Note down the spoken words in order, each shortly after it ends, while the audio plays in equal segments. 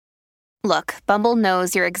Look, Bumble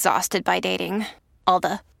knows you're exhausted by dating. All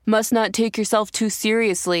the must not take yourself too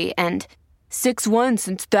seriously and 6'1"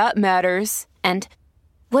 since that matters. And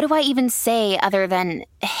what do I even say other than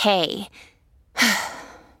hey?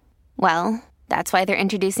 Well, that's why they're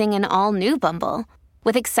introducing an all-new Bumble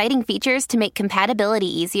with exciting features to make compatibility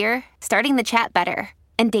easier, starting the chat better,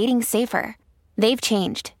 and dating safer. They've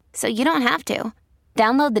changed, so you don't have to.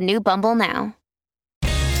 Download the new Bumble now.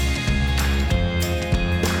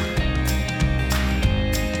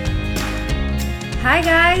 Hi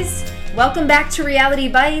guys! Welcome back to Reality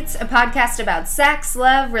Bites, a podcast about sex,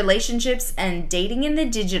 love, relationships, and dating in the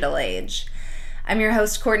digital age. I'm your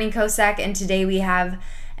host, Courtney Kosak, and today we have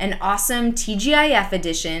an awesome TGIF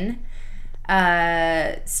edition.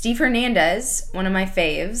 Steve Hernandez, one of my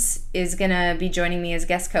faves, is going to be joining me as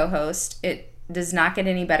guest co-host. It does not get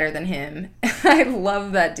any better than him. I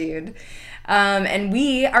love that dude. And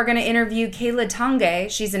we are going to interview Kayla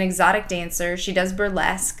Tange. She's an exotic dancer. She does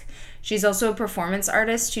burlesque. She's also a performance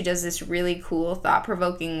artist who does this really cool,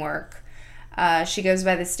 thought-provoking work. She goes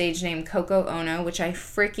by the stage name Coco Ono, which I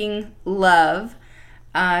freaking love.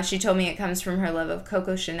 She told me it comes from her love of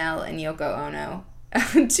Coco Chanel and Yoko Ono.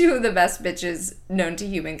 Two of the best bitches known to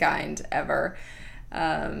humankind ever.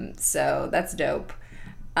 So that's dope.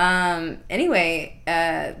 Anyway,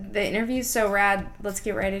 the interview's so rad. Let's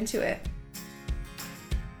get right into it.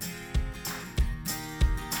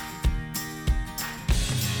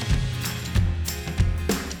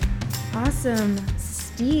 Awesome.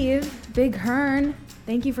 Steve, Big Hearn,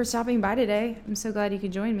 thank you for stopping by today. I'm so glad you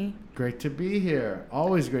could join me. Great to be here.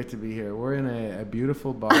 Always great to be here. We're in a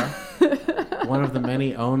beautiful bar. One of the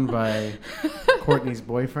many owned by Courtney's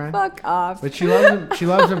boyfriend. Fuck off. But she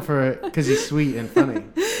loves him because he's sweet and funny.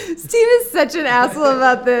 Steve is such an asshole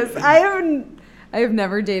about this. I have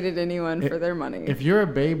never dated anyone for their money. If you're a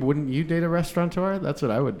babe, wouldn't you date a restaurateur? That's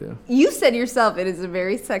what I would do. You said yourself it is a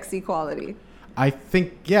very sexy quality. I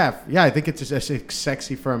think, I think it's just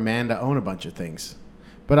sexy for a man to own a bunch of things.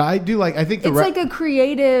 But I do like, I think it's like a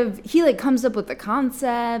creative, he like comes up with the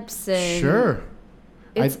concepts and sure.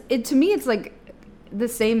 To me, it's like the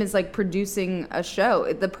same as like producing a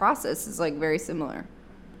show. The process is like very similar.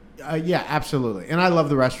 Yeah, absolutely. And I love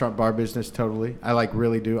the restaurant bar business totally. I like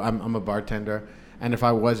really do. I'm a bartender. And if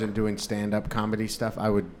I wasn't doing stand-up comedy stuff, I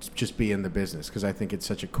would just be in the business because I think it's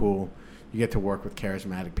such a cool, you get to work with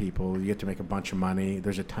charismatic people. You get to make a bunch of money.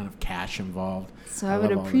 There's a ton of cash involved. So I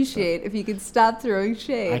would appreciate if you could stop throwing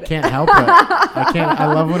shade. I can't help it. I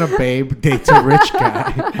love when a babe dates a rich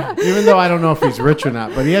guy, even though I don't know if he's rich or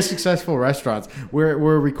not. But he has successful restaurants. We're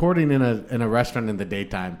recording in a restaurant in the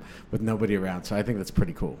daytime with nobody around, so I think that's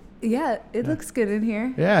pretty cool. Yeah, it looks good in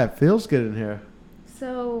here. Yeah, it feels good in here.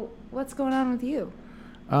 So what's going on with you?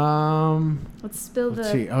 Let's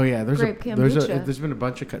see. Oh yeah, there's kombucha. there's been a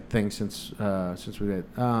bunch of things since we did.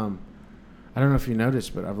 I don't know if you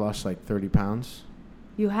noticed, but I've lost like 30 pounds.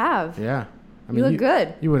 You have? Yeah. I mean, you look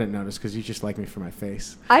good. You wouldn't notice because you just like me for my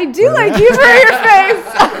face. I do like you for your face.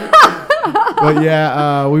 But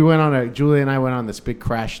yeah, Julie and I went on this big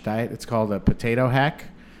crash diet. It's called a potato hack,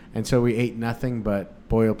 and so we ate nothing but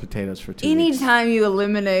boiled potatoes for 2 weeks. Anytime you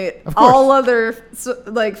eliminate all other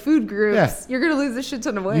food groups, you're gonna lose a shit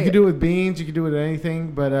ton of weight. You can do it with beans. You can do it with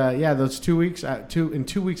anything. But those 2 weeks, in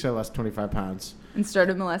 2 weeks, I lost 25 pounds. And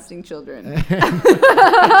started molesting children. That's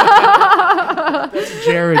a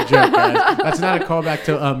Jared joke, guys. That's not a callback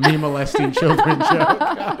to a me molesting children joke.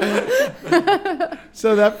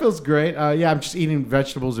 So that feels great. I'm just eating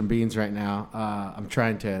vegetables and beans right now. I'm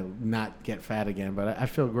trying to not get fat again, but I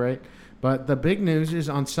feel great. But the big news is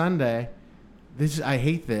on Sunday. I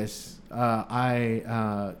hate this.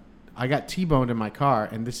 I got T-boned in my car,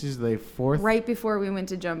 and this is the fourth. Right before we went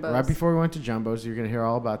to Jumbo's. Right before we went to Jumbo's. You're going to hear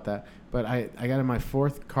all about that. But I got in my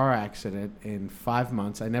fourth car accident in 5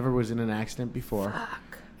 months. I never was in an accident before.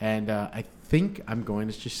 Fuck. And I think I'm going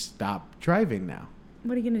to just stop driving now.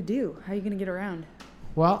 What are you going to do? How are you going to get around?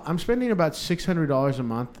 Well, I'm spending about $600 a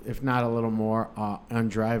month, if not a little more, on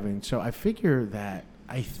driving. So I figure that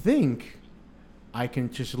I think I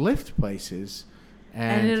can just lift places.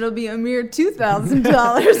 And it'll be a mere $2,000.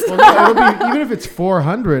 Well, no, it'll be, even if it's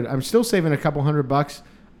 $400, I'm still saving a couple $100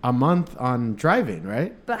 a month on driving,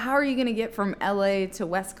 right? But how are you going to get from LA to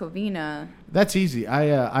West Covina? That's easy.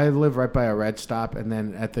 I live right by a red stop, and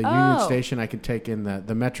then at the Union Station, I can take in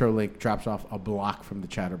the Metro Link drops off a block from the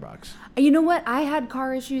Chatterbox. You know what? I had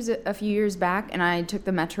car issues a few years back, and I took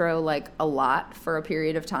the Metro like a lot for a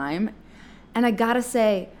period of time. And I gotta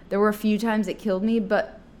say, there were a few times it killed me,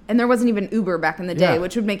 and there wasn't even Uber back in the day,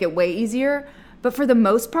 which would make it way easier. But for the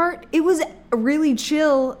most part, it was really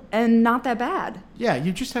chill and not that bad. Yeah,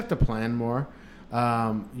 you just have to plan more.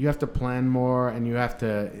 You have to plan more, and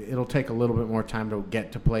it'll take a little bit more time to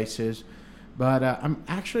get to places. But I'm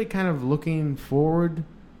actually kind of looking forward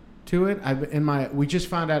to it. We just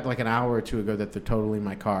found out like an hour or two ago that they're totaling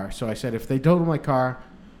my car. So I said, if they total my car,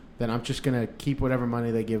 then I'm just going to keep whatever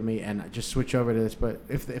money they give me and just switch over to this. But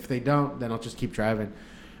if they don't, then I'll just keep driving.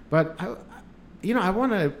 But,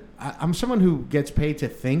 I'm someone who gets paid to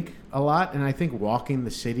think a lot. And I think walking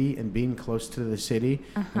the city and being close to the city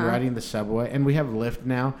and riding the subway, and we have Lyft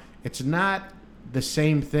now, it's not the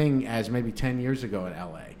same thing as maybe 10 years ago in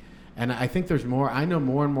LA. And I think I know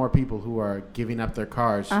more and more people who are giving up their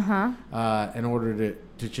cars in order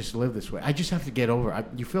to just live this way. I just have to get over it.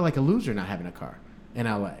 You feel like a loser not having a car in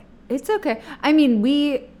LA. It's okay. I mean,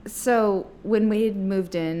 when Wade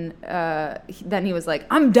moved in, then he was like,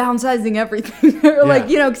 I'm downsizing everything. Like,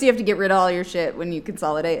 because you have to get rid of all your shit when you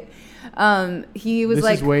consolidate. He was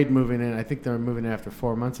This is Wade moving in. I think they're moving in after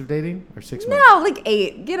 4 months of dating or 6 months. No, like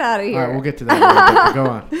 8. Get out of here. All right, we'll get to that.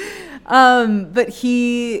 Go on. But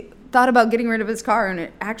he thought about getting rid of his car, and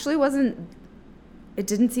it actually it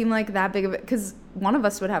didn't seem like that big of it, because one of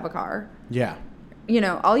us would have a car. Yeah.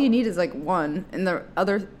 All you need is like one, and the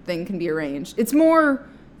other thing can be arranged. It's more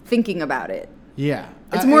thinking about it. Yeah.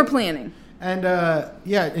 It's more planning. And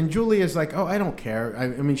and Julia's like, oh, I don't care. I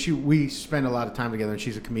mean, we spend a lot of time together, and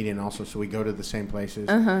she's a comedian also, so we go to the same places.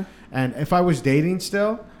 And if I was dating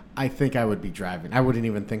still, I think I would be driving. I wouldn't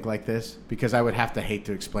even think like this, because I would have to hate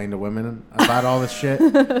to explain to women about all this shit.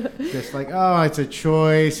 Just like, oh, it's a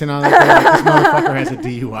choice and all that. Like, this motherfucker has a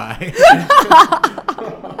DUI.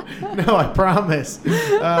 No, I promise.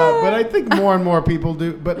 But I think more and more people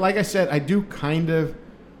do. But like I said, I do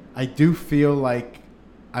feel like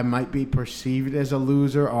I might be perceived as a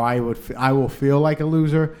loser, or I will feel like a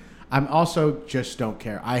loser. I'm also just don't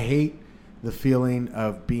care. I hate the feeling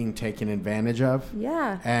of being taken advantage of.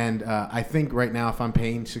 Yeah. And I think right now, if I'm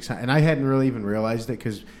paying $600, and I hadn't really even realized it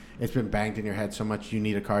because it's been banged in your head so much, you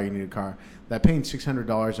need a car, that paying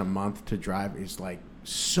 $600 a month to drive is like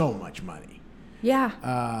so much money. Yeah.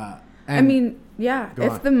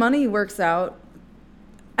 If the money works out,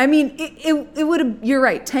 I mean, it would have, you're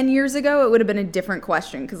right, 10 years ago, it would have been a different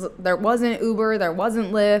question, because there wasn't Uber, there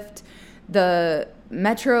wasn't Lyft, the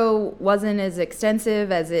Metro wasn't as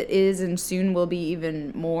extensive as it is and soon will be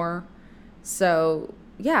even more. So,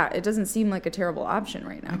 yeah, it doesn't seem like a terrible option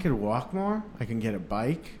right now. I could walk more. I can get a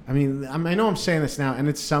bike. I mean, I know I'm saying this now, and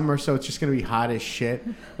it's summer, so it's just going to be hot as shit.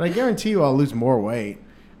 But I guarantee you I'll lose more weight.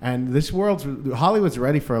 And Hollywood's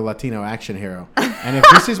ready for a Latino action hero. And if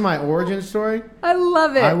this is my origin story, I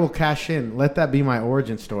love it. I will cash in. Let that be my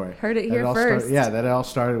origin story. Heard it here first. That it all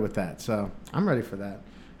started with that. So I'm ready for that.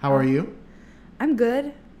 How are you? I'm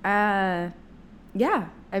good. We're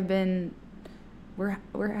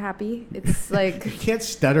happy. It's like you can't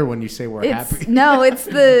stutter when you say we're happy. No,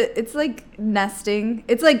 it's like nesting.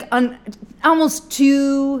 It's like almost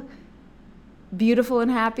too beautiful and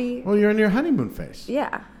happy. Well, you're in your honeymoon phase.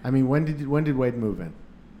 Yeah. I mean, when did Wade move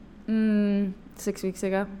in? 6 weeks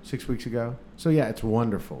ago. 6 weeks ago. So yeah, it's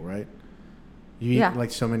wonderful, right? You eat like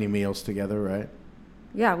so many meals together, right?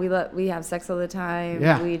 Yeah, we have sex all the time.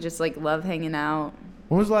 Yeah. We just like love hanging out.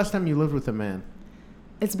 When was the last time you lived with a man?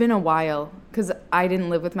 It's been a while, because I didn't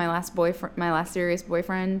live with my last serious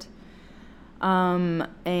boyfriend.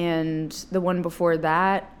 And the one before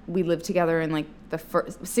that, we lived together in like the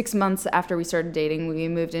first 6 months after we started dating. We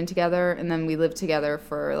moved in together, and then we lived together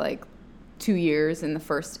for like 2 years in the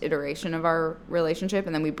first iteration of our relationship,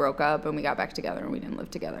 and then we broke up and we got back together and we didn't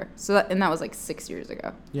live together. So that was like 6 years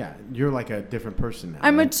ago. Yeah, you're like a different person now.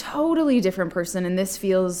 I'm a totally different person, and this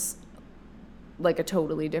feels like a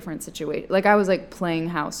totally different situation. Like I was like playing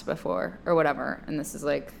house before or whatever, and this is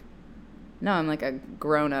like, no, I'm like a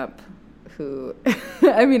grown-up who,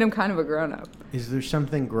 I mean, I'm kind of a grown-up. Is there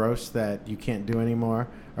something gross that you can't do anymore,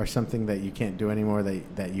 or something that you can't do anymore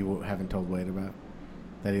that you haven't told Wade about?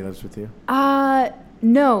 That he lives with you?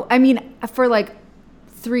 No. I mean, for like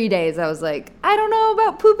 3 days, I was like, I don't know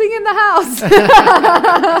about pooping in the house.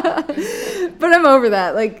 But I'm over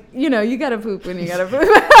that. Like, you gotta poop when you gotta poop.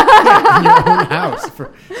 Yeah, in your own house.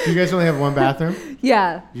 Do you guys only have one bathroom?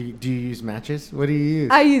 Yeah. Do you use matches? What do you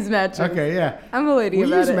use? I use matches. Okay, yeah. I'm a lady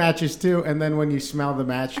about it. We use matches too, and then when you smell the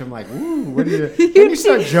match, I'm like, ooh, what do you... Then you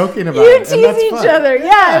start joking about it. You tease each other.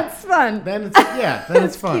 Yeah, it's fun. Then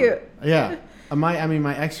it's fun. Cute. Yeah.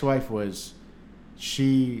 My ex-wife was...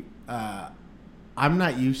 I'm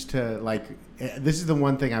not used to, like... This is the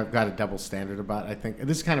one thing I've got a double standard about, I think.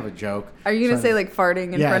 This is kind of a joke. Are you going to say, like,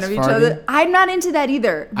 farting in front of each farting. other? I'm not into that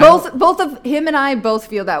either. Both of him and I both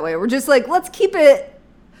feel that way. We're just like, let's keep it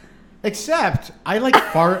Except I like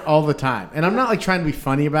fart all the time, and I'm not like trying to be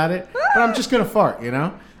funny about it, but I'm just gonna fart, you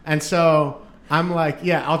know. And so I'm like,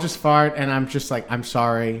 yeah, I'll just fart, and I'm just like, I'm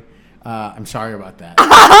sorry about that.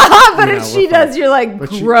 But if she does, you're like,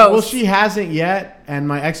 gross. She hasn't yet, and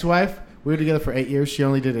my ex-wife. We were together for 8 years. She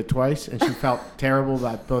only did it twice, and she felt terrible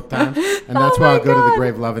about both times. And that's why I'll go to the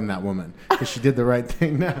grave loving that woman, because she did the right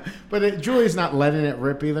thing now. But Julie's not letting it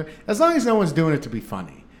rip either. As long as no one's doing it to be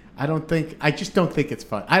funny. I just don't think it's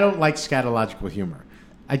fun. I don't like scatological humor.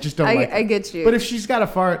 I just don't like it. I get you. But if she's got a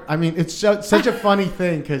fart, I mean, it's such a funny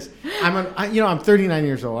thing, because I'm 39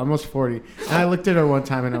 years old, almost 40. And I looked at her one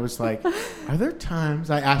time, and I was like, are there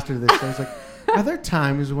times, I asked her this, I was like, are there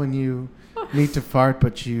times when you need to fart,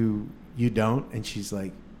 but you don't? And she's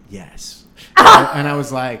like, yes. And I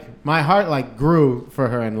was like, my heart like grew for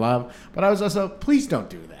her in love, but I was also, please don't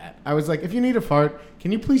do that. I was like, if you need a fart,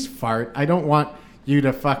 can you please fart? I don't want you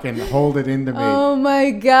to fucking hold it into me. Oh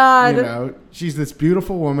my God. You know, she's this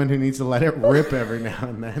beautiful woman who needs to let it rip every now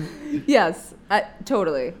and then. Yes,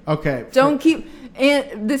 totally. Okay.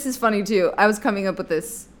 And this is funny too. I was coming up with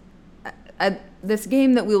this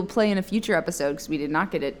game that we'll play in a future episode, because we did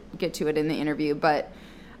not get to it in the interview, but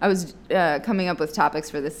I was coming up with topics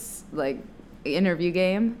for this like interview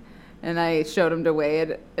game, and I showed him to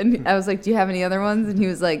Wade, and I was like, "Do you have any other ones?" And he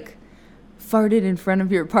was like, "Farted in front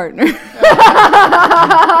of your partner."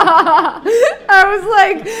 I was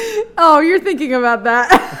like, "Oh, you're thinking about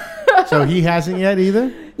that." So he hasn't yet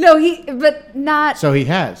either? No, but not. So he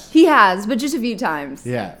has. He has, but just a few times.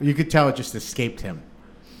 Yeah, you could tell it just escaped him.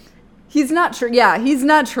 He's not he's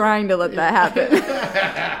not trying to let that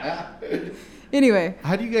happen. Anyway,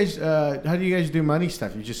 how do you guys do money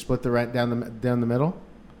stuff? You just split the rent down the middle,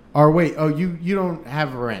 or wait? Oh, you don't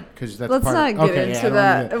have rent because that's. Let's not get into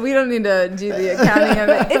that. We don't need to do the accounting of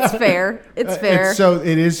it. It's fair. It's fair. So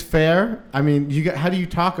it is fair. I mean, how do you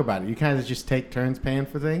talk about it? You kind of just take turns paying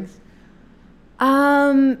for things.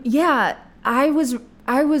 Yeah, I was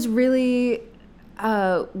really.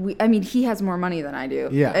 He has more money than I do.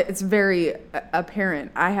 Yeah. It's very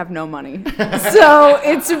apparent. I have no money. So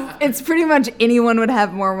it's pretty much anyone would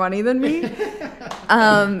have more money than me.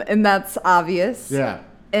 And that's obvious. Yeah.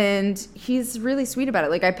 And he's really sweet about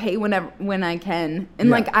it. Like, I pay when I can.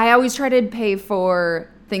 And like, I always try to pay for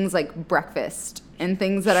things like breakfast and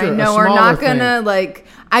things that I know are not gonna like,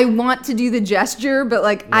 I want to do the gesture, but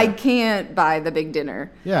like, I can't buy the big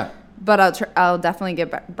dinner. Yeah. But I'll definitely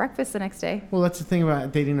get breakfast the next day. Well, that's the thing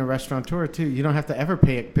about dating a restaurateur, too. You don't have to ever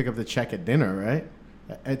pick up the check at dinner, right?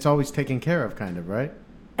 It's always taken care of, kind of, right?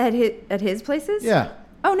 At his places? Yeah.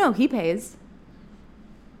 Oh, no, he pays.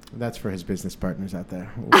 That's for his business partners out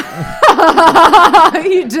there.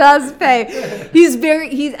 He does pay.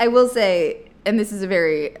 I will say, and this is a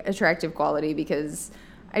very attractive quality, because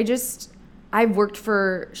I've worked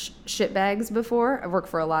for shitbags before. I've worked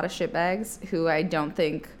for a lot of shitbags who I don't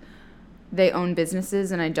think they own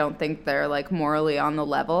businesses, and I don't think they're like morally on the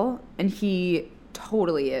level. And he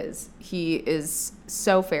totally is. He is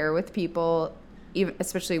so fair with people, even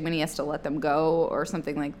especially when he has to let them go or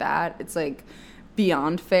something like that. It's like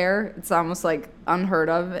beyond fair. It's almost like unheard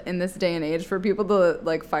of in this day and age for people to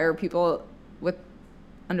like fire people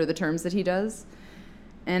under the terms that he does.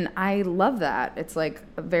 And I love that. It's like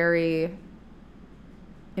very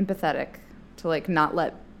empathetic to like not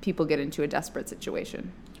let people get into a desperate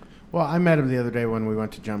situation. Well, I met him the other day when we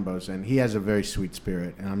went to Jumbo's, and he has a very sweet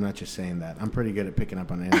spirit, and I'm not just saying that. I'm pretty good at picking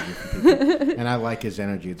up on energy from people, and I like his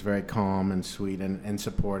energy. It's very calm and sweet and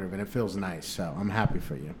supportive, and it feels nice, so I'm happy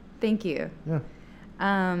for you. Thank you. Yeah.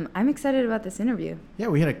 I'm excited about this interview. Yeah,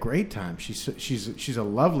 we had a great time. She's a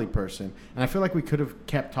lovely person, and I feel like we could have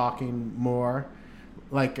kept talking more.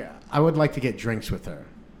 Like, I would like to get drinks with her.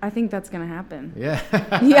 I think that's going to happen. Yeah.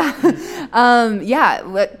 Yeah.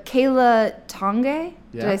 Kayla Tange.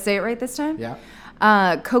 Yeah. Did I say it right this time? Yeah.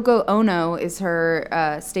 Coco Ono is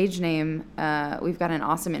her stage name. We've got an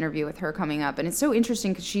awesome interview with her coming up. And it's so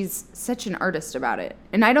interesting because she's such an artist about it.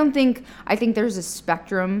 And I think there's a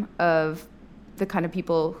spectrum of the kind of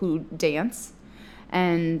people who dance.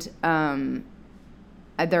 And there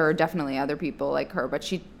are definitely other people like her. But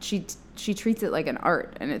she treats it like an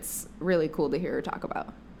art. And it's really cool to hear her talk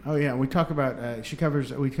about. Oh yeah, we talk about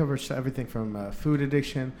we cover everything from food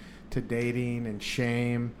addiction to dating and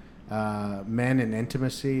shame, men and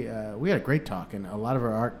intimacy. We had a great talk, and a lot of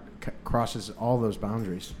our art crosses all those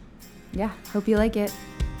boundaries. Yeah, hope you like it.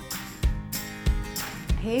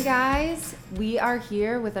 Hey guys, we are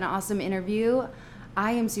here with an awesome interview.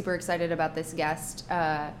 I am super excited about this guest,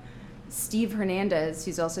 Steve Hernandez,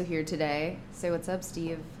 who's also here today. Say what's up,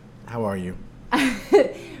 Steve. How are you?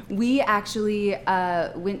 We actually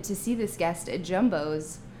went to see this guest at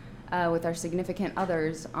Jumbo's with our significant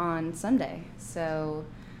others on Sunday. So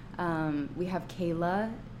we have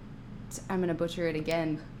Kayla. I'm going to butcher it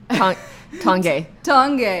again. Tange.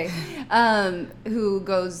 Tange, who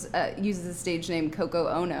uses the stage name Coco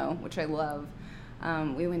Ono, which I love.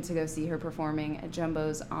 We went to go see her performing at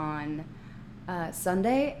Jumbo's on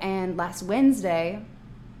Sunday, and last Wednesday,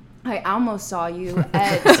 I almost saw you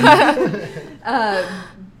at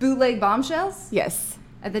Bootleg Bombshells. Yes.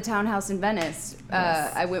 At the Townhouse in Venice.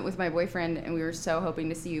 Yes. I went with my boyfriend, and we were so hoping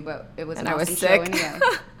to see you, but it was an I was awesome sick. show anyway.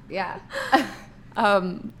 Yeah.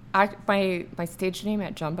 My stage name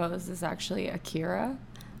at Jumbo's is actually Akira.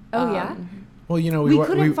 Oh, yeah? Well, We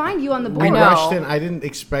couldn't find you on the board. We I know. rushed in. I didn't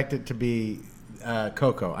expect it to be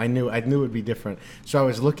Coco. I knew it would be different. So I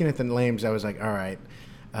was looking at the names. I was like, all right.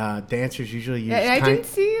 Dancers usually use. Yeah, and I didn't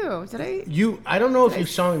see you. Did I? I don't know if you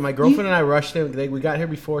saw me. My girlfriend and I rushed in. We got here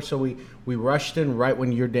before, so we rushed in right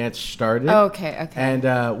when your dance started. Oh, okay.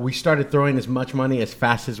 And we started throwing as much money as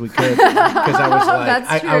fast as we could because I was like,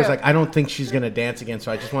 That's I was true. like, I don't think she's gonna dance again,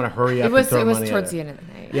 so I just want to hurry up. and throw It was money towards at the her. end of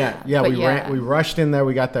the night. Yeah. But We rushed in there.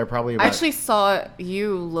 We got there probably. I About, actually saw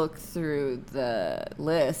you look through the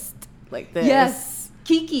list like this. Yes.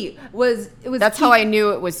 Kiki was. That's how I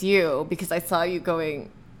knew it was you, because I saw you going.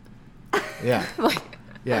 Yeah. Like,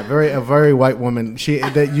 Yeah, a very white woman. She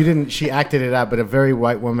acted it out, but a very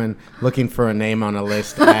white woman looking for a name on a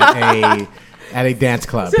list at a dance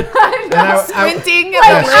club. squinting.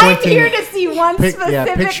 I'm here to see one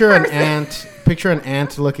specific picture person. Picture an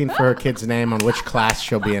aunt looking for her kid's name on which class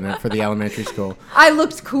she'll be in it for the elementary school. I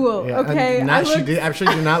looked cool. Yeah, Okay. she did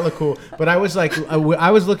actually do not look cool, but I was like,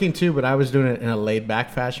 I was looking too, but I was doing it in a laid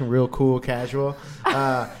back fashion, real cool, casual,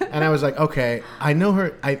 and I was like, okay, I know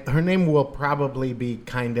her. Her name will probably be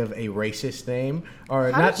kind of a racist name, or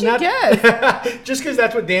How not. did you guess? Just because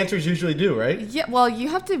that's what dancers usually do, right? Yeah, well, you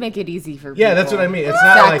have to make it easy for people. Yeah, that's what I mean. It's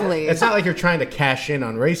Exactly. it's not like you're trying to cash in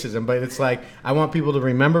on racism, but it's like I want people to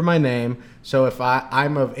remember my name. So if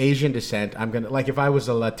I'm of Asian descent, I'm gonna, like, if I was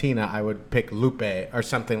a Latina, I would pick Lupe or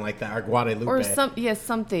something like that, or Guadalupe. Or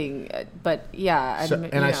something. But yeah.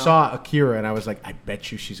 I saw Akira, and I was like, I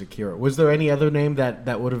bet you she's Akira. Was there any other name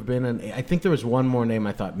that would have been I think there was one more name.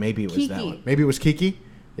 I thought maybe it was that Kiki. one. Maybe it was Kiki.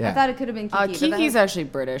 Yeah. I thought it could have been Kiki. Kiki's actually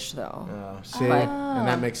British, though. Oh, see, and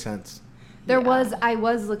that makes sense. I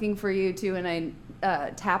was looking for you too, and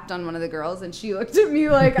I tapped on one of the girls, and she looked at me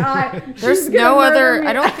like, There's no other.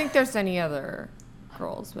 I don't think there's any other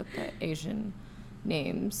girls with the Asian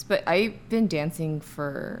names, but I've been dancing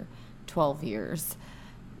for 12 years.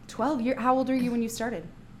 12 years. How old were you when you started?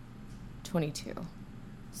 22.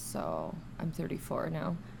 So I'm 34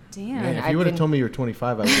 now. Damn. Man, if I've you would have been- told me you were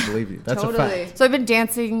 25, I would have believed you. That's a Totally. fact. So I've been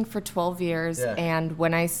dancing for 12 years, Yeah. and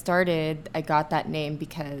when I started, I got that name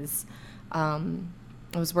because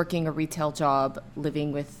I was working a retail job,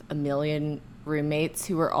 living with a million roommates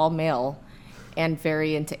who were all male and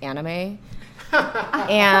very into anime.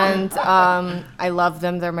 And I love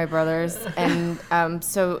them. They're my brothers. And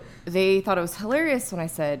so they thought it was hilarious when I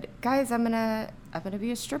said, guys, I'm gonna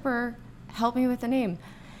be a stripper. Help me with a name.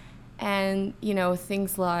 And,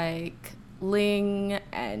 things like Ling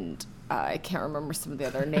and I can't remember some of the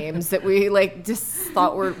other names that we just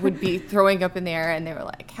thought would be throwing up in the air. And they were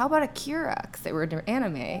like, how about Akira? Because they were into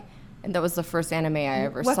anime. And that was the first anime I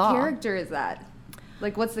ever saw. What character is that?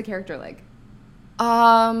 What's the character like?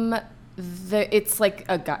 It's like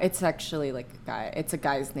a guy. It's actually like a guy. It's a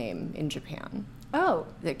guy's name in Japan. Oh.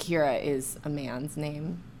 The Akira is a man's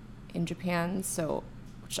name in Japan. So,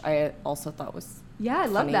 which I also thought was Yeah, I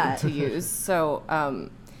love funny that. to use. So,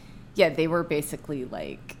 they were basically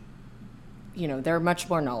they're much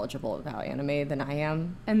more knowledgeable about anime than I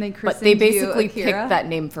am. And they But they christened you basically Akira? picked that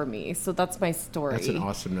name for me. So that's my story. That's an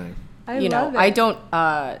awesome name. I love it. I don't.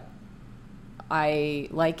 I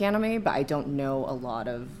like anime, but I don't know a lot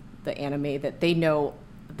of the anime that they know.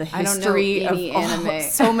 The I don't know history any of anime.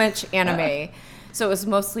 so much anime. So it was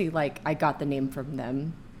mostly I got the name from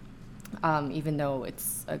them, even though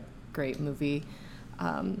it's a great movie.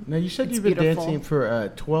 Now, you said It's you've been beautiful. dancing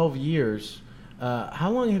for 12 years. How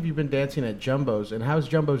long have you been dancing at Jumbo's, and how is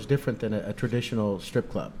Jumbo's different than a traditional strip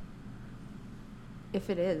club? If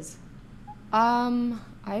it is.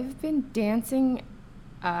 I've been dancing.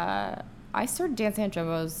 I started dancing at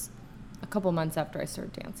Jumbo's a couple months after I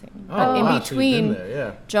started dancing. But in wow, so you've between been there,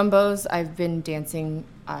 yeah. Jumbo's, I've been dancing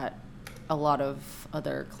at a lot of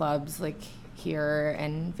other clubs here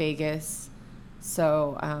and Vegas.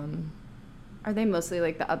 So, Are they mostly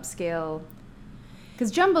the upscale?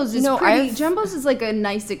 Because Jumbo's is Jumbo's is a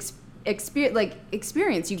nice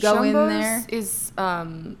experience. You go in there. Is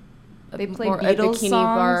They play more Beatles a bikini songs.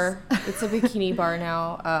 bar. It's a bikini bar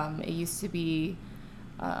now. It used to be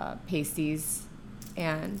pasties.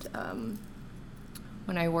 And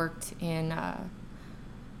when I worked in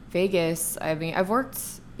Vegas, I mean, I've worked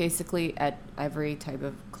basically at every type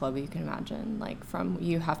of club you can imagine. Like from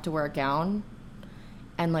you have to wear a gown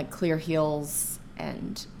and like clear heels,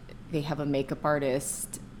 and they have a makeup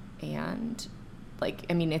artist, and like,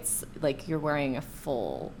 I mean, it's like you're wearing a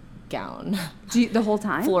full gown. The whole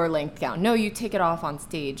time? Floor length gown. No, you take it off on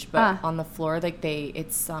stage, but on the floor, like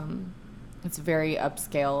it's very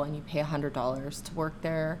upscale, and you pay $100 to work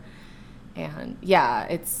there. And yeah,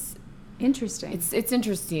 it's interesting. It's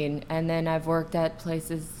interesting. And then I've worked at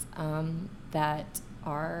places that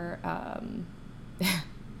are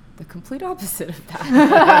the complete opposite of that.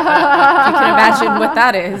 You can imagine what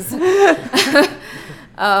that is.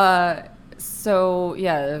 So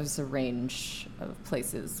yeah, there's a range of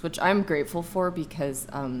places, which I'm grateful for, because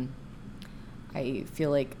I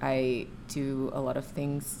feel like I do a lot of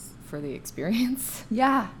things for the experience.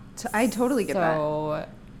 Yeah, I totally get that. So,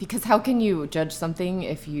 because how can you judge something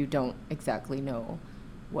if you don't exactly know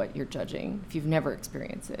what you're judging, if you've never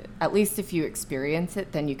experienced it? At least if you experience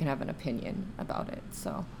it, then you can have an opinion about it.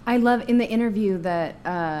 So I love in the interview that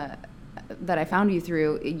I found you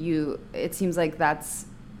through, it seems like that's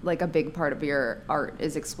like a big part of your art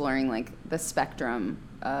is exploring like the spectrum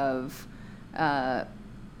of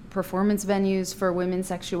performance venues for women's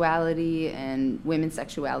sexuality and women's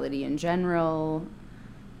sexuality in general.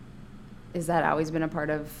 Is that always been a part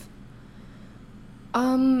of?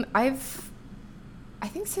 I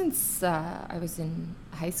think since I was in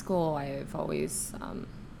high school, I've always,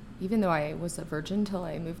 even though I was a virgin till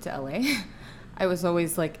I moved to LA, I was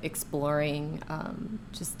always like exploring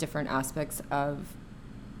just different aspects of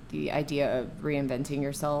the idea of reinventing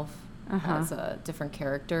yourself as different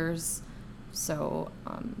characters. So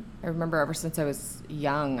I remember ever since I was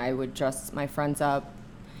young, I would dress my friends up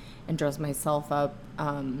and dress myself up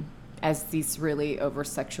as these really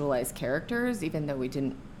over-sexualized characters, even though we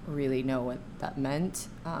didn't really know what that meant.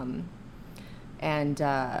 And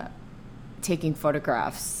taking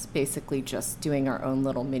photographs, basically just doing our own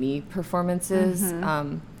little mini performances.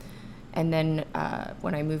 And then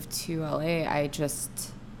when I moved to LA,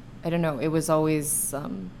 I don't know, it was always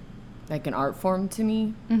like an art form to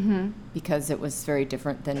me, because it was very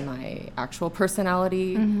different than my actual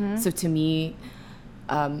personality. So to me,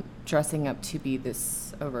 dressing up to be this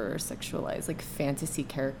over-sexualized, like fantasy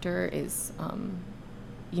character is,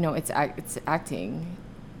 it's acting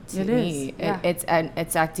to me. Yeah.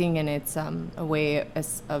 It's acting, and it's a way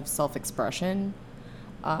of self-expression.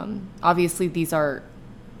 Obviously, these are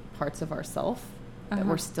parts of ourself that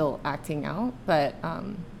we're still acting out, but I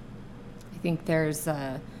think there's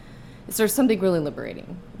something really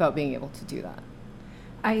liberating about being able to do that.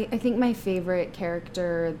 I think my favorite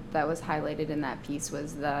character that was highlighted in that piece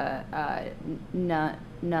was the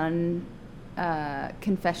nun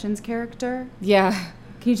confessions character. Yeah.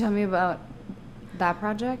 Can you tell me about that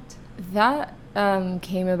project? That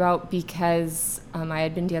came about because I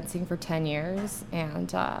had been dancing for 10 years,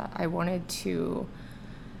 and I wanted to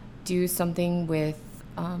do something with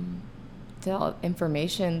the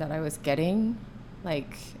information that I was getting.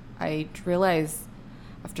 Like, I realized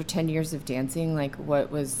after 10 years of dancing, like,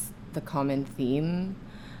 what was the common theme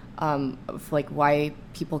of, like, why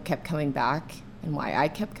people kept coming back and why I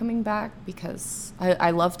kept coming back, because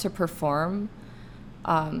I love to perform,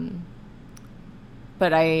 but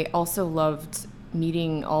I also loved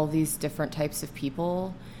meeting all these different types of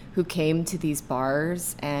people who came to these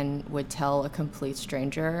bars and would tell a complete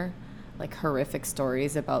stranger, like, horrific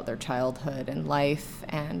stories about their childhood and life.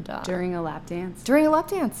 And During a lap dance? During a lap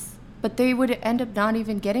dance. But they would end up not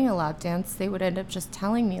even getting a lap dance. They would end up just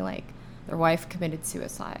telling me, like, their wife committed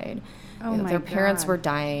suicide. Their parents were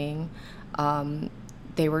dying.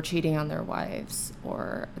 They were cheating on their wives,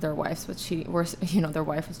 or their wives was cheating, or, their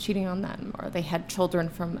wife was cheating on them, or they had children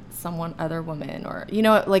from other woman, or,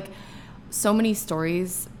 like, so many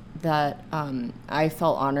stories that I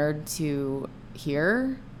felt honored to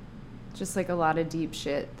hear. Just like a lot of deep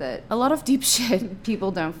shit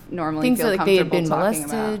people don't normally things feel like they had been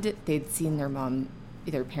molested, about. They'd seen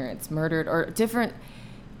their parents murdered, or different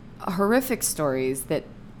horrific stories that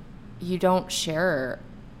you don't share,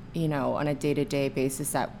 on a day-to-day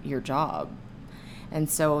basis at your job. And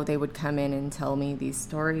so they would come in and tell me these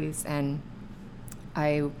stories, and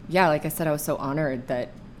like I said, I was so honored that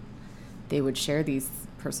they would share these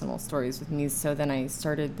personal stories with me. So then I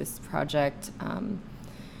started this project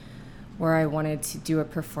where I wanted to do a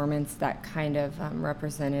performance that kind of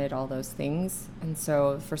represented all those things. And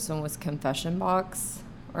so the first one was Confession Box,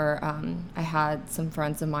 or I had some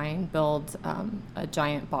friends of mine build a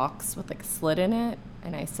giant box with, like, a slit in it,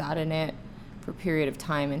 and I sat in it for a period of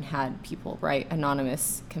time and had people write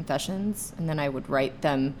anonymous confessions, and then I would write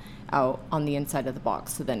them out on the inside of the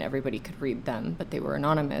box so then everybody could read them, but they were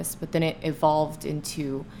anonymous. But then it evolved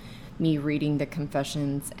into me reading the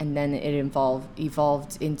confessions, and then it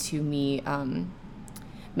evolved into me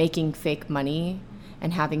making fake money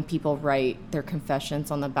and having people write their confessions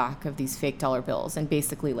on the back of these fake dollar bills, and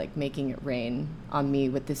basically like making it rain on me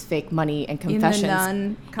with this fake money and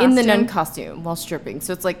confessions in the nun costume while stripping.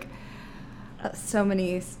 So it's like so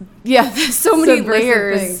many there's so many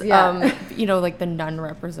layers. Things, yeah. Like the nun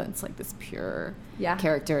represents like this pure Yeah.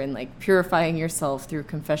 character and like purifying yourself through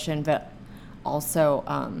confession, but also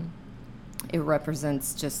it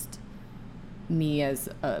represents just me as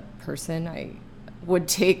a person. I would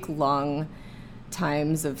take long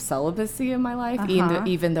times of celibacy in my life,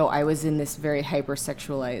 even though I was in this very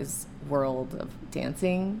hypersexualized world of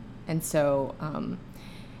dancing. And so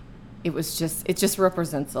it just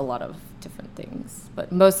represents a lot of different things,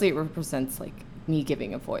 but mostly it represents like me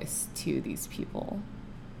giving a voice to these people,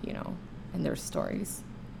 and their stories.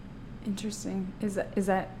 Interesting. Is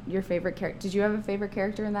that your favorite character? Did you have a favorite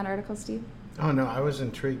character in that article, Steve? Oh no, I was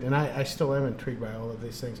intrigued, and I still am intrigued by all of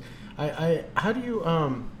these things. How do you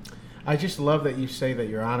I just love that you say that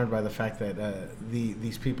you're honored by the fact that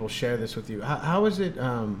these people share this with you. How is it?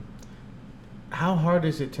 How hard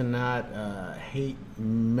is it to not hate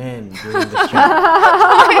men during this job?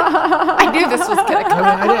 I knew this was gonna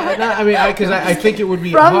come. Because I think it would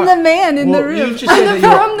be from hard. the man in the room. You just said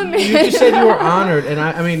you just said you were honored, and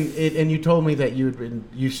and you told me that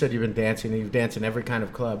you said you've been dancing, and you've danced in every kind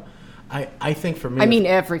of club. I think for me,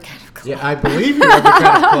 every kind of club. Yeah, I believe you every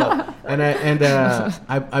kind of club, and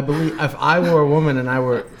I believe if I were a woman and I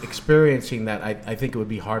were experiencing that, I think it would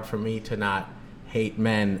be hard for me to not hate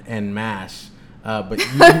men en masse. But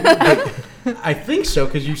I think so,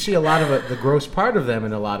 because you see a lot of the gross part of them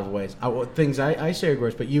in a lot of ways. Things I say are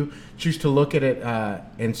gross, but you choose to look at it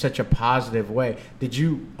in such a positive way. Did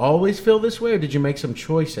you always feel this way, or did you make some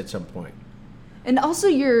choice at some point? And also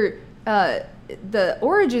the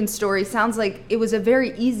origin story sounds like it was a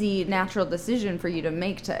very easy, natural decision for you to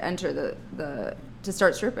make to enter to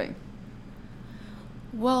start stripping.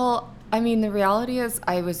 Well, the reality is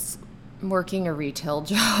I was working a retail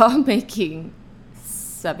job making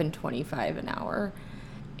 $7.25 an hour,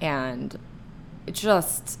 and it's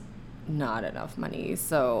just not enough money.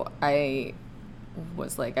 So I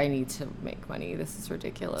was like, I need to make money. This is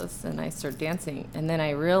ridiculous. And I started dancing, and then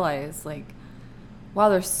I realized like, wow,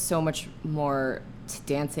 there's so much more to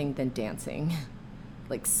dancing than dancing.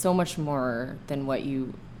 Like so much more than what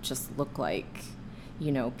you just look like.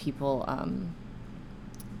 People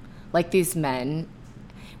like these men,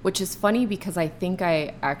 which is funny because I think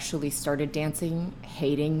I actually started dancing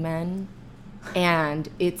hating men, and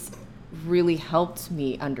it's really helped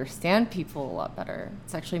me understand people a lot better.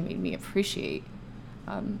 It's actually made me appreciate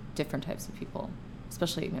different types of people,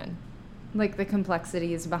 especially men. Like the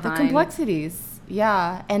complexities behind. The complexities,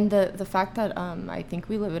 yeah. And the fact that I think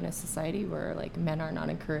we live in a society where like men are not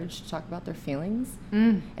encouraged to talk about their feelings.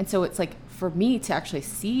 And so it's like for me to actually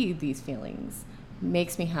see these feelings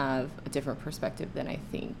makes me have a different perspective than I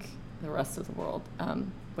think the rest of the world,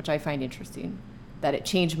 which I find interesting, that it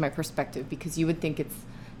changed my perspective, because you would think it's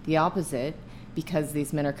the opposite, because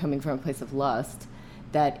these men are coming from a place of lust,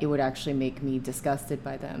 that it would actually make me disgusted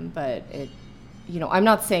by them. But it, I'm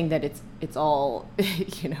not saying that it's all,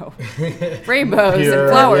 rainbows Pure, and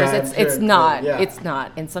flowers. yeah, It's not. Yeah. It's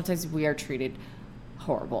not. And sometimes we are treated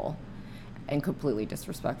horrible and completely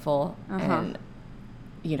disrespectful. And,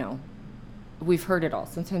 we've heard it all.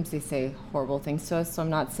 Sometimes they say horrible things to us. So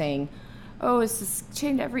I'm not saying, oh, it's just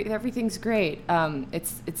changed, everything's great.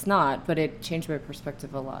 It's not, but it changed my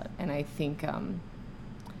perspective a lot. And I think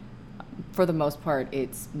for the most part,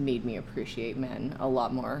 it's made me appreciate men a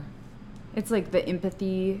lot more. It's like the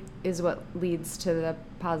empathy is what leads to the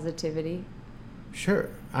positivity. Sure.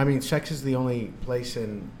 Sex is the only place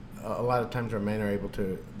in a lot of times where men are able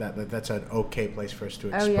to, that's an okay place for us to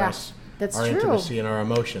express That's our true. intimacy and our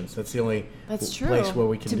emotions. That's the only place where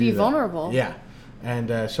we can to do be that. vulnerable. Yeah.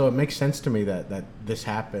 And so it makes sense to me that this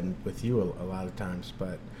happened with you a lot of times.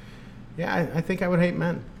 But yeah, I think I would hate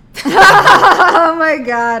men. Oh my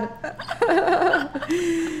God.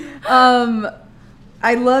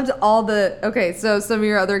 I loved so some of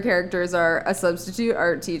your other characters are a substitute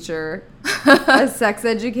art teacher, a sex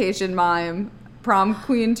education mime, prom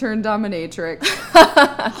queen turned dominatrix,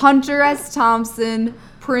 Hunter S. Thompson,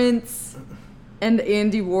 Prince, and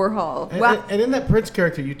Andy Warhol. Wow. And in that Prince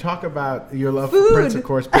character, you talk about your love Food. for Prince, of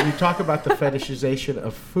course, but you talk about the fetishization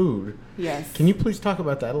of food. Yes. Can you please talk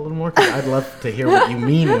about that a little more? Because I'd love to hear what you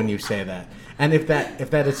mean when you say that. And if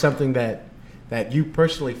that is something that that you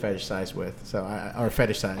personally fetishize with. So or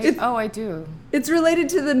fetishize. I do. It's related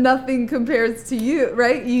to the nothing compares to you,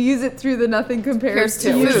 right? You use it through the nothing compares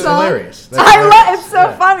to you Which is song. hilarious. That's hilarious. It's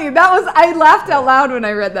so funny. I laughed out loud when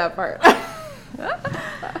I read that part.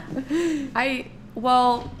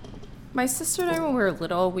 My sister and I, when we were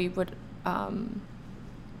little, we would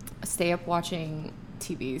stay up watching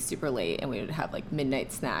TV super late, and we would have like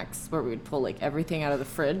midnight snacks where we would pull like everything out of the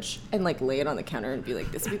fridge and like lay it on the counter and be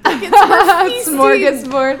like, "This week it's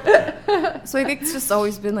Smorgasbord. So I think it's just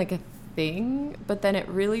always been like a thing, but then it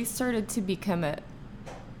really started to become a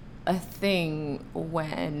thing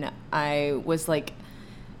when I was like,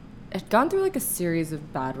 I'd gone through like a series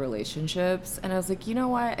of bad relationships, and I was like, you know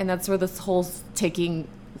what? And that's where this whole taking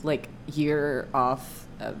like year off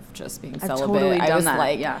of just being celibate. Totally done I was that.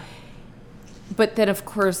 like, yeah. But then of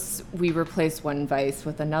course we replaced one vice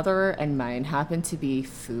with another, and mine happened to be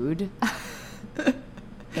food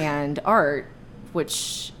and art,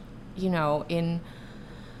 which, you know,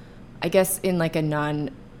 I guess in like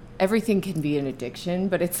everything can be an addiction,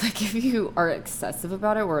 but it's like if you are excessive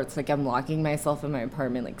about it, where it's like I'm locking myself in my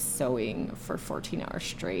apartment, like sewing for 14 hours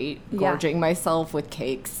straight, gorging myself with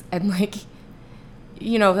cakes, and like,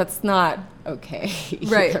 you know, that's not okay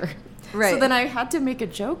either. Right. So then I had to make a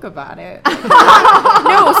joke about it. No, so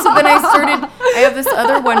then I have this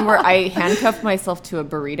other one where I handcuffed myself to a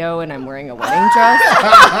burrito and I'm wearing a wedding dress.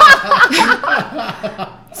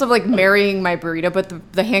 So I'm like marrying my burrito,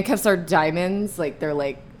 but the handcuffs are diamonds, like they're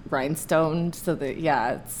like rhinestoned, so that,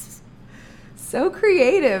 yeah, it's So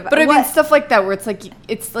creative. But I mean, stuff like that where it's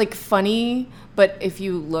like funny, but if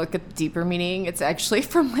you look at the deeper meaning, it's actually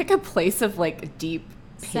from like a place of like deep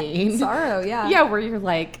pain. Sorrow, yeah. Yeah, where you're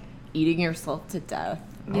like eating yourself to death.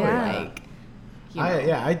 Yeah. Like, you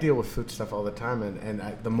know. I deal with food stuff all the time, and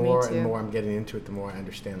the more and more I'm getting into it, the more I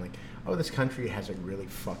understand, like, oh, this country has a really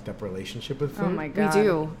fucked up relationship with food. Oh my God. We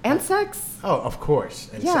do. And sex. Oh, of course.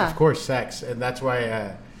 And Yeah. of course, sex. And that's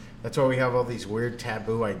why we have all these weird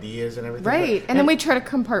taboo ideas and everything. Right. And then we try to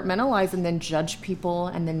compartmentalize and then judge people,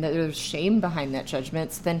 and then there's shame behind that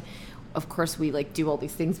judgment. So then, of course, we like do all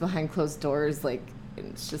these things behind closed doors. Like,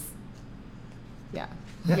 it's just, yeah.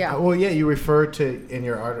 Yeah. Well, yeah, you referred to in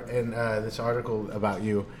your this article about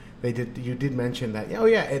you. You did mention that. Oh,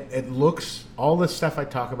 yeah. It looks, all the stuff I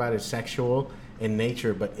talk about is sexual in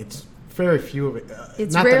nature, but it's very few of it.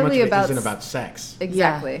 It's not rarely that much of it about isn't about sex.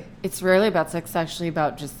 Exactly. Yeah. It's rarely about sex. It's actually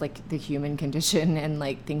about just like the human condition and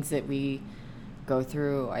like things that we go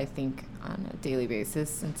through, I think, on a daily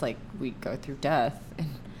basis. It's like we go through death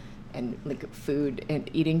and like food and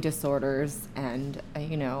eating disorders and,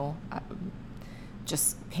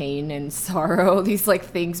 just pain and sorrow, these like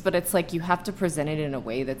things, but it's like you have to present it in a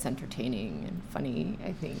way that's entertaining and funny,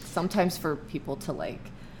 I think. Sometimes for people to like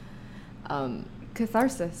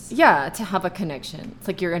Catharsis. yeah, to have a connection. It's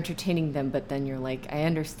like you're entertaining them, but then you're like, I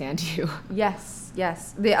understand you. Yes,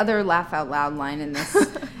 yes. The other laugh out loud line in this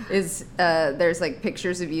is there's like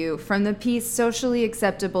pictures of you from the piece Socially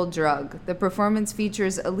Acceptable Drug. The performance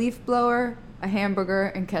features a leaf blower, a hamburger,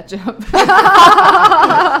 and ketchup.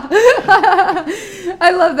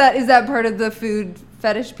 I love that. Is that part of the food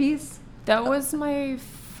fetish piece? That was my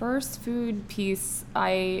first food piece.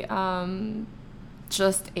 I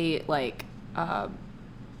just ate like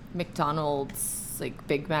McDonald's like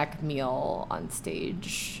Big Mac meal on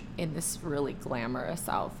stage in this really glamorous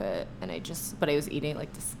outfit, and but I was eating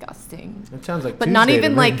like disgusting. It sounds like But Tuesday not to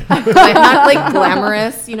even me. like not like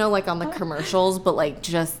glamorous, like on the commercials, but like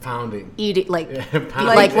just Pounding. eating like Pounding.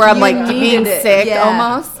 like where I'm You like needed being it, sick yeah.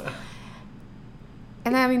 almost.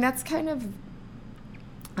 And I mean that's kind of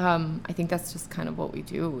I think that's just kind of what we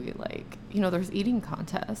do. We like, there's eating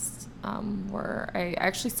contests where I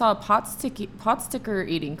actually saw a pot sticker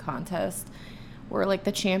eating contest where like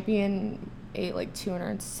the champion ate like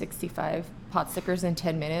 265 pot stickers in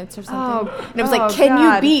 10 minutes or something. And it was like, can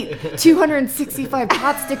God. you beat 265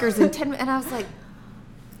 pot stickers in 10 minutes? And I was like,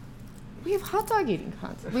 we have hot dog eating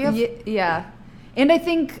contests. We have Yeah. And I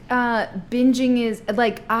think binging is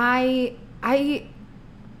like I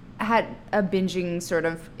had a binging sort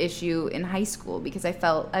of issue in high school because I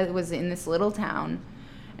felt I was in this little town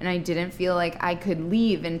and I didn't feel like I could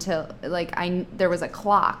leave until like there was a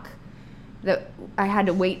clock that I had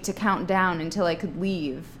to wait to count down until I could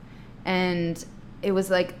leave, and it was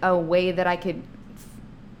like a way that I could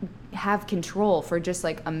have control for just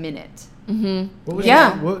like a minute. Mm-hmm. What was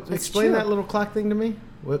Yeah, that? Explain true. that little clock thing to me.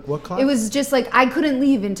 What clock? It was just like I couldn't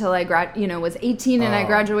leave until I was 18 and I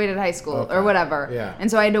graduated high school or whatever. Yeah. And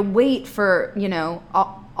so I had to wait for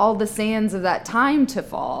all the sands of that time to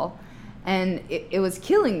fall, And it was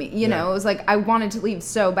killing me, you know. It was like I wanted to leave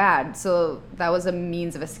so bad. So that was a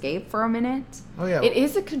means of escape for a minute. Oh, yeah. It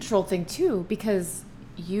is a control thing, too, because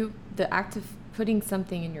the act of putting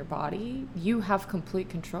something in your body, you have complete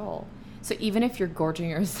control. So even if you're gorging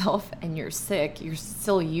yourself and you're sick, you're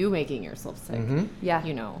still you making yourself sick. Mm-hmm. Yeah.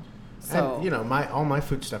 You know. So, and, you know, all my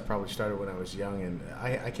food stuff probably started when I was young, and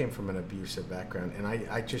I came from an abusive background. And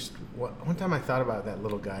I just, one time I thought about that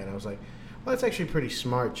little guy, and I was like, well, it's actually pretty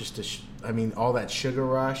smart just to, all that sugar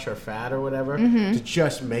rush or fat or whatever, to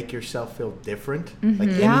just make yourself feel different. Like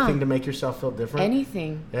anything to make yourself feel different.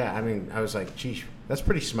 Anything. Yeah, I was like, geez, that's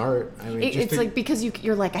pretty smart. It's like because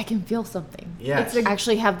you're like, I can feel something. Yeah. It's like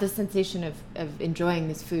actually have the sensation of enjoying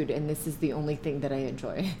this food, and this is the only thing that I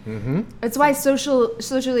enjoy. Mm-hmm. It's why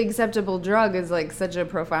socially acceptable drug is like such a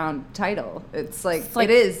profound title. It's like it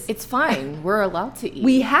is. It's fine. We're allowed to eat.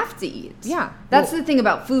 We have to eat. Yeah. That's the thing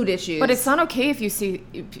about food issues. But it's not okay if you see,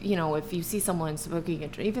 if you see someone smoking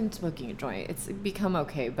even smoking a joint, it's become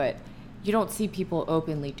okay. But you don't see people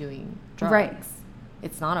openly doing drugs. Right.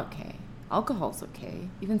 It's not okay. Alcohol's okay,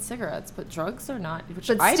 even cigarettes, but drugs are not. Which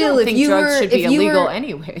But I still, don't if think you drugs were- should be if you illegal were-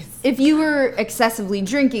 anyways. If you were excessively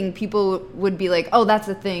drinking, people would be like, "Oh, that's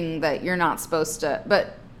a thing that you're not supposed to."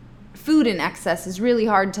 But food in excess is really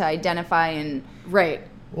hard to identify and Right.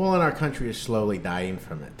 Well, and our country is slowly dying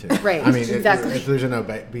from it, too. Right, I mean, exactly. if there's an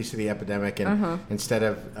obesity epidemic, and instead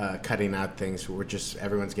of cutting out things,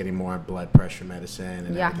 everyone's getting more blood pressure medicine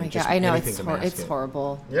and Yeah. everything. Oh my just God, I know anything to mask it's it.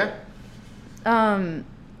 horrible. Yeah.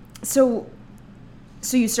 So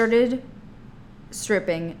you started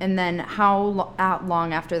stripping, and then how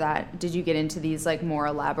long after that did you get into these like more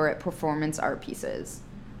elaborate performance art pieces?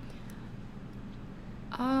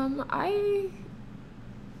 I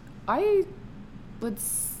would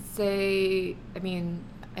say,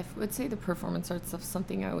 I would say the performance art stuff's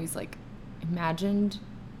something I always like imagined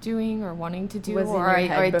doing or wanting to do, Was in or your I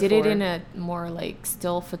head did it before. in a more like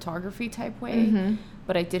still photography type way,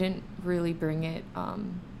 but I didn't really bring it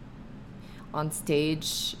on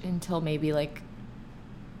stage until maybe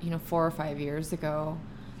 4 or 5 years ago,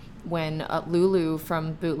 when Lulu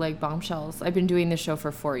from Bootleg Bombshells, I've been doing this show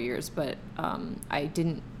for 4 years, but I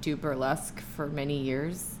didn't do burlesque for many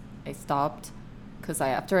years. I stopped because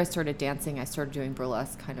after I started dancing, I started doing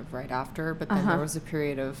burlesque kind of right after, but then there was a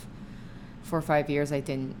period of 4 or 5 years I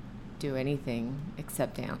didn't do anything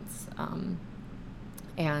except dance.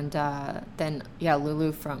 Then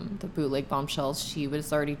Lulu from the Bootleg Bombshells, she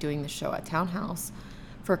was already doing the show at Townhouse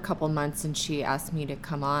for a couple months, and she asked me to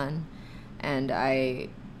come on, and I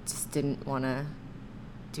just didn't want to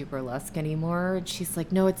do burlesque anymore. And she's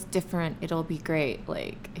like, no, it's different, it'll be great,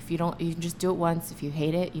 like if you can just do it once. If you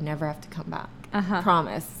hate it, you never have to come back.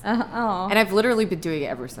 Promise. And I've literally been doing it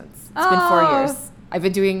ever since. It's been 4 years. I've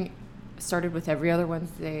been started with every other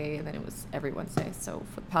Wednesday, and then it was every Wednesday. So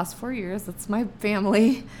for the past 4 years, that's my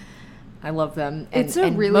family. I love them. And, It's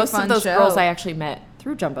a really most fun of those show. girls I actually met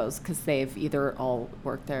through Jumbo's, because they've either all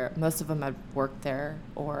worked there. Most of them have worked there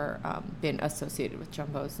or been associated with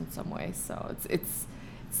Jumbo's in some way. So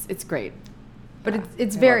it's great. But Yeah,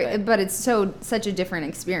 it's I very, love it. but it's such a different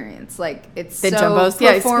experience. Like it's The so Jumbo's,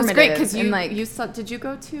 yeah, it's great because and, you saw. Did you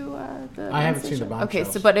go to the? I haven't Wednesday seen the show? Bombshells.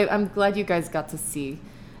 Okay, so but I'm glad you guys got to see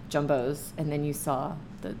Jumbo's, and then you saw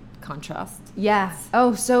the contrast. yeah.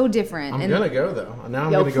 Oh, so different. I'm And going to go, though. Now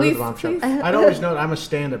I'm Yo, going to go to please, the Bombshell. please. I'd always known I'm a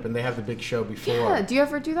stand-up, and they have the big show before. Yeah. Do you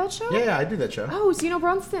ever do that show? Yeah, I do that show. Oh, so you know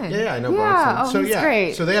Bronston? Yeah, I know Yeah. Bronson. Oh, so he's yeah,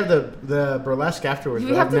 great. so they have the burlesque afterwards.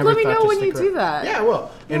 You but have I've to never let me thought know to when you stick do around. that. Yeah,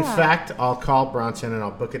 well, in Yeah. fact, I'll call Bronson and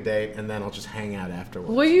I'll book a date, and then I'll just hang out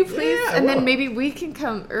afterwards. Will you please? Yeah, I and then will. maybe we can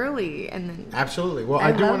come early, and then. Absolutely. Well, I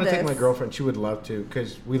I do love want to take my this. girlfand. She would love to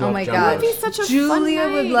because we oh love my Jumbo's. god, That would be such a fun Julia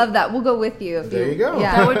would night. love that. We'll go with you. If There you go.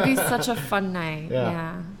 Yeah. That would be such a fun night.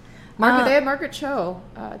 Yeah. Margaret, they had Margaret Cho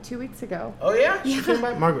 2 weeks ago. Oh yeah, she came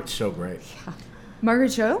by. Margaret's so great. Margaret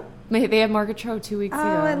Cho. They had Margaret Cho 2 weeks Oh,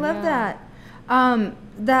 ago. I love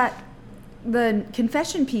that. The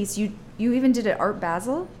confession piece. You even did at Art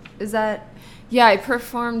Basel. Is that? Yeah, I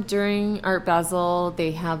performed during Art Basel.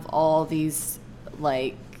 They have all these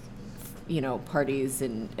parties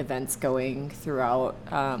and events going throughout.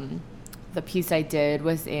 The piece I did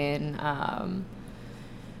was in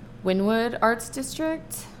Wynwood Arts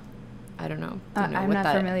District. I don't know. Do you know I'm what not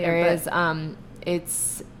that familiar, area but- is?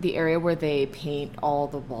 It's the area where they paint all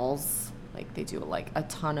the walls. Like they do a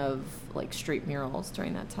ton of street murals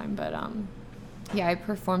during that time. But yeah, I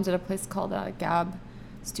performed at a place called Gab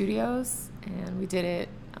Studios, and we did it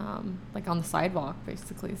on the sidewalk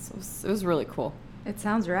basically. So it was really cool. It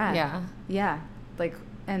sounds rad. Yeah. Yeah.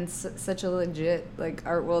 And such a legit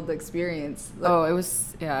art world experience. Oh, it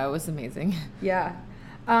was amazing. Yeah.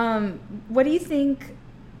 What do you think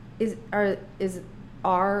is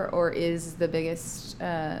the biggest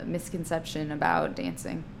misconception about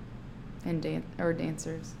dancing and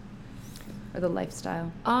dancers or the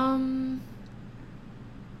lifestyle?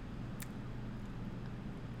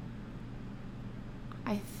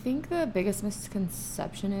 I think the biggest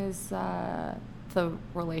misconception is the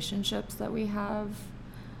relationships that we have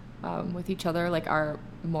with each other, like our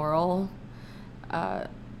moral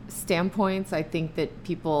standpoints. I think that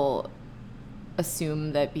people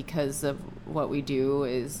assume that because of what we do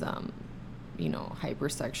is,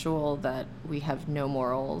 hypersexual, that we have no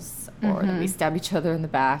morals, or that we stab each other in the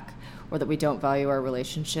back, or that we don't value our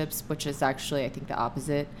relationships, which is actually, I think, the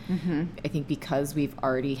opposite. I think because we've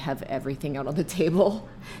already have everything out on the table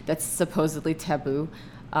that's supposedly taboo,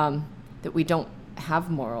 that we don't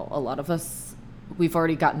have moral. A lot of us, we've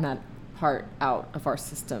already gotten that part out of our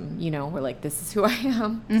system. We're like, this is who I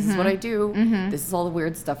am. This is what I do. This is all the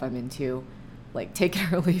weird stuff I'm into. Like, take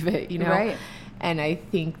it or leave it, Right. And I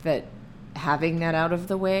think that having that out of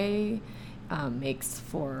the way makes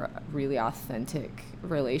for really authentic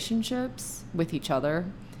relationships with each other.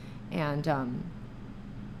 And,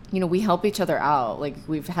 we help each other out. Like,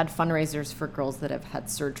 we've had fundraisers for girls that have had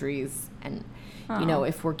surgeries. And,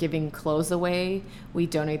 if we're giving clothes away, we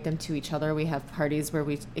donate them to each other. We have parties where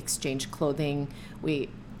we exchange clothing. We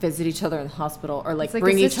visit each other in the hospital, or like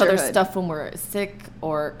bring each other stuff when we're sick,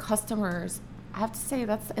 or customers. I have to say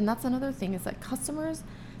that's another thing is that customers,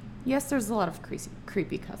 yes, there's a lot of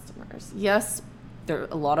creepy customers. Yes,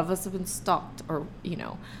 a lot of us have been stalked, or,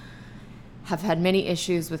 have had many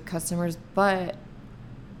issues with customers. But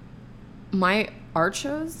my art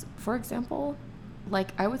shows, for example,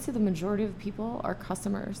 like, I would say the majority of people are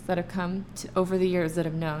customers that have come over the years, that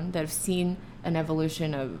have seen an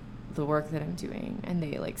evolution of the work that I'm doing, and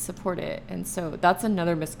they like support it. And so that's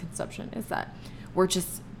another misconception, is that we're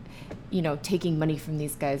just, taking money from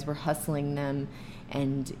these guys, we're hustling them,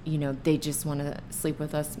 and, they just want to sleep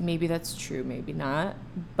with us. Maybe that's true, maybe not.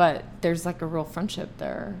 But there's like a real friendship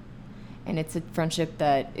there. And it's a friendship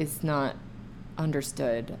that is not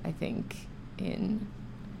understood, I think, in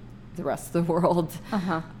the rest of the world,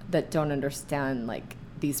 that don't understand like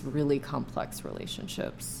these really complex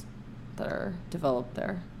relationships that are developed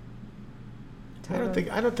there. I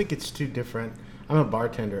don't think it's too different. I'm a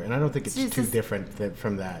bartender, and I don't think it's too different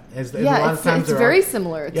from that. A lot of times it's very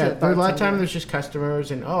similar to a lot of times there's just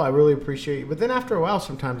customers, and I really appreciate you. But then after a while,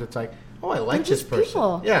 sometimes it's like, I like this person.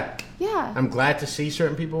 People. Yeah. I'm glad to see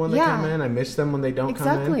certain people when they come in. I miss them when they don't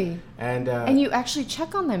come in. And you actually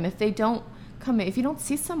check on them if they don't come in. If you don't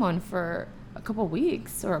see someone for a couple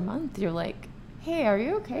weeks or a month, you're like, hey, are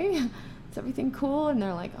you okay? Is everything cool? And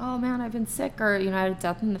they're like, oh man, I've been sick, or I had a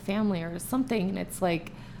death in the family or something. And it's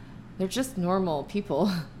like, they're just normal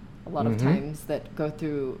people a lot of times that go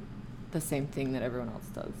through the same thing that everyone else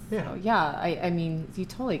does. So I mean, you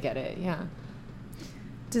totally get it. Yeah.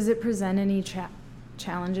 Does it present any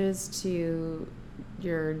challenges to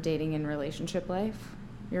your dating and relationship life,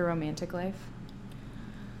 your romantic life?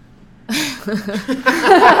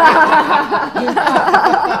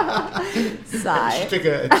 Sigh. She took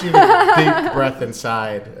a deep breath and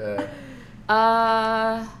sighed.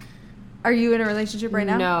 Are you in a relationship right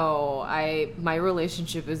now? No, my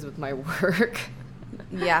relationship is with my work.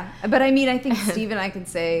 Yeah, but I mean, I think Steve and I can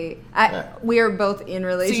say we are both in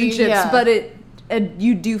relationships, but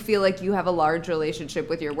you do feel like you have a large relationship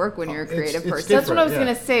with your work when you're a creative person. That's what I was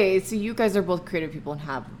gonna say. So you guys are both creative people and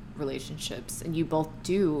have relationships, and you both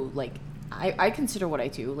do like I consider what I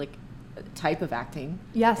do like a type of acting.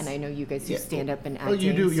 Yes, and I know you guys do stand up and acting. Well,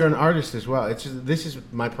 you do. You're an artist as well. This is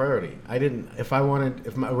my priority. If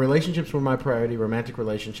my relationships were my priority, romantic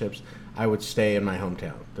relationships, I would stay in my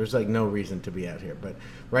hometown. There's like no reason to be out here. But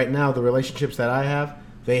right now, the relationships that I have,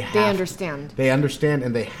 they understand. They understand,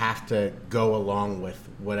 and they have to go along with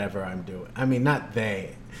whatever I'm doing. I mean, not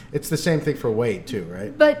they. It's the same thing for Wade too,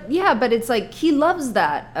 right? But it's like he loves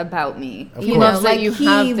that about me. He loves that you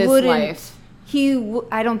have this life.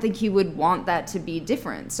 I don't think he would want that to be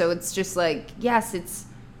different. So it's just like, yes,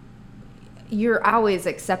 you're always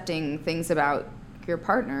accepting things about your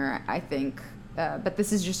partner, I think. But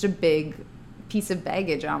this is just a big piece of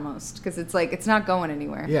baggage almost, because it's like it's not going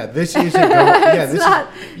anywhere. Yeah, this isn't going. Yeah, this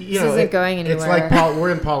isn't going anywhere. It's like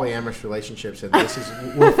we're in polyamorous relationships, and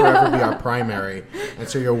will forever be our primary. And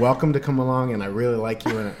so you're welcome to come along, and I really like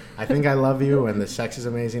you, and I think I love you, and the sex is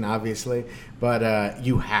amazing, obviously. But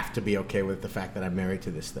you have to be okay with the fact that I'm married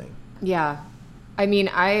to this thing. Yeah, I mean,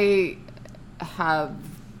 I have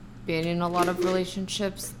been in a lot of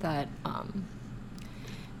relationships that,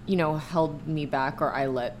 held me back, or I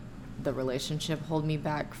let the relationship hold me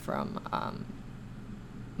back from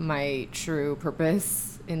my true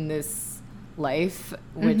purpose in this life,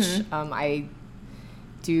 which I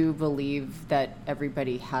do believe that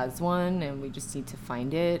everybody has one, and we just need to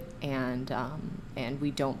find it. And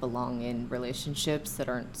we don't belong in relationships that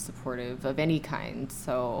aren't supportive of any kind.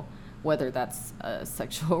 So whether that's a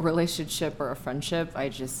sexual relationship or a friendship, I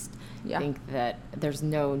just think that there's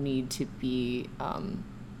no need to be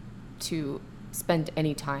to spend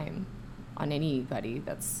any time on anybody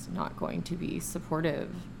that's not going to be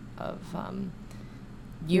supportive of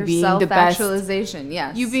you being the best. Self-actualization,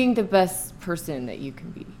 yes. You being the best person that you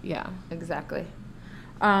can be. Yeah. Exactly.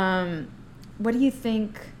 What do you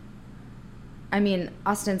think? I mean,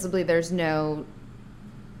 ostensibly there's no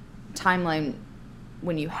timeline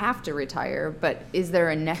when you have to retire, but is there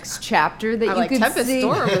a next chapter that you could Tempest see?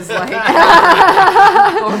 Storm was like.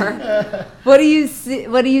 What do you see?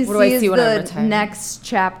 What do you see as the when next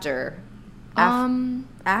chapter?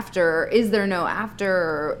 After, is there no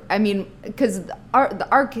after? I mean, because the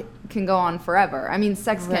art can go on forever. I mean,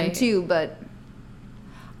 sex can too, but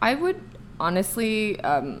I would honestly,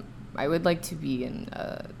 I would like to be in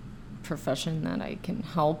a profession that I can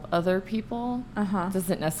help other people.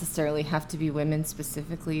 Doesn't necessarily have to be women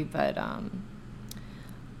specifically, but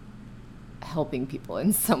helping people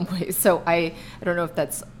in some ways. So I don't know if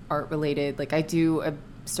that's art related. Like I'm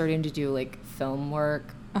starting to do like film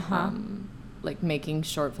work. Like making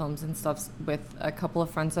short films and stuff with a couple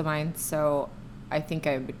of friends of mine. So I think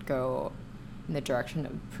I would go in the direction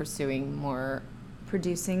of pursuing more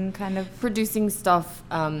producing stuff.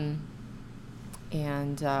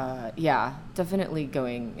 Definitely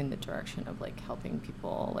going in the direction of like helping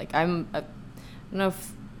people. Like I don't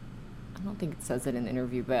think it says it in the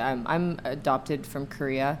interview, but I'm adopted from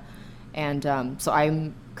Korea. And so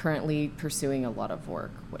I'm currently pursuing a lot of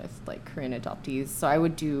work with like Korean adoptees. So I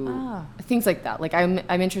would do things like that. Like I'm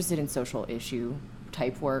interested in social issue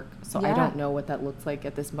type work. So I don't know what that looks like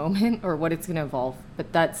at this moment or what it's going to evolve.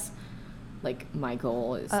 But that's like my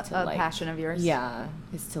goal is to a passion of yours. Yeah,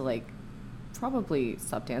 is to like probably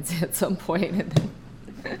stop dancing at some point and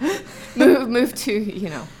then move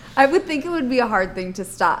to I would think it would be a hard thing to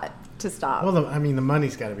stop. Well, the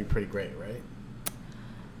money's got to be pretty great, right?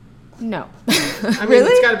 No. I mean, Really?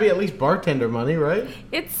 It's got to be at least bartender money, right?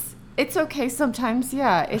 It's okay sometimes.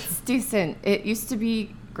 Yeah, it's decent. It used to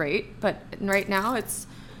be great, but right now it's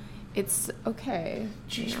okay.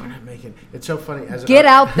 Jeez, we're not making. It's so funny. Get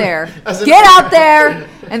out there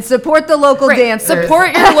and support the local dancers.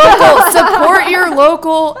 Support your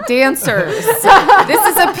local dancers. This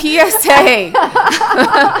is a PSA.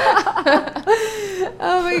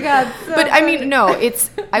 Oh my God! So but I mean, no.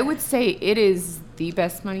 I would say it is the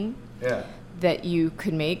best money that you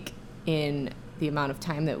could make in the amount of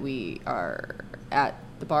time that we are at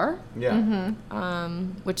the bar. Yeah.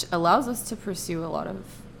 Which allows us to pursue a lot of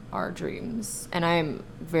our dreams, and I'm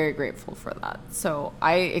very grateful for that. So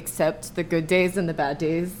I accept the good days and the bad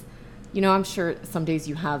days. I'm sure some days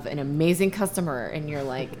you have an amazing customer and you're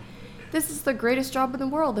like, this is the greatest job in the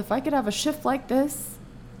world. If I could have a shift like this,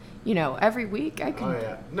 every week I could. Oh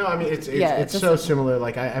yeah. No, I mean it's so similar.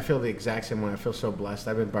 Like I feel the exact same way. I feel so blessed.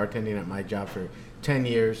 I've been bartending at my job for 10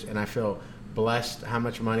 years and I feel blessed how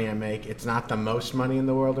much money I make. It's not the most money in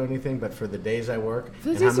the world or anything, but for the days I work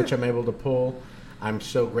and how much I'm able to pull, I'm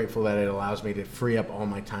so grateful that it allows me to free up all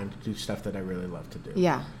my time to do stuff that I really love to do.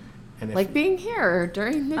 Yeah. And like being here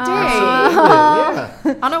during the day.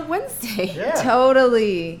 Yeah. On a Wednesday. Yeah.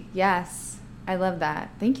 Totally. Yes. I love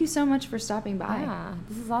that. Thank you so much for stopping by. Yeah,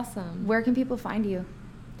 this is awesome. Where can people find you?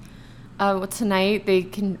 Tonight,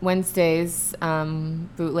 Wednesdays,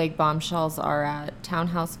 Bootleg Bombshells are at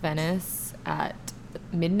Townhouse Venice at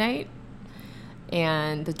midnight.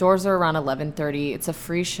 And the doors are around 11:30. It's a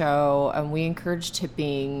free show, and we encourage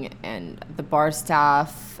tipping, and the bar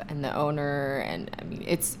staff and the owner, and I mean,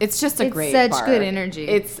 it's just a great bar. It's such good energy.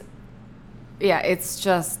 It's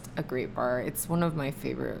just a great bar. It's one of my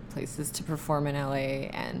favorite places to perform in LA,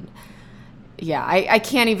 and yeah, I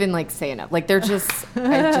can't even like say enough. Like I just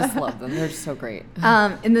love them. They're just so great.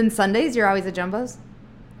 And then Sundays, you're always at Jumbo's?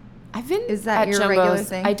 Is that your Jumbo's. regular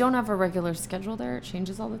thing? I don't have a regular schedule there. It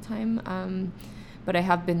changes all the time. But I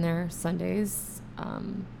have been there Sundays.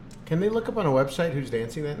 Can they look up on a website who's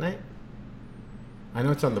dancing that night? I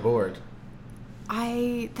know it's on the board.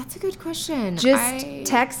 That's a good question.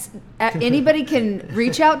 Text. Anybody can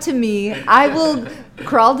reach out to me. I will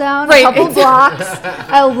crawl down a couple blocks.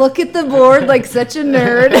 I'll look at the board like such a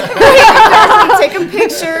nerd. Take a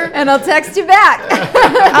picture. And I'll text you back.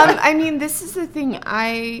 I mean, this is the thing.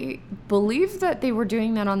 I believe that they were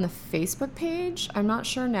doing that on the Facebook page. I'm not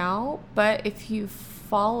sure now. But if you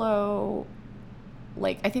follow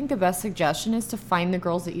like, I think the best suggestion is to find the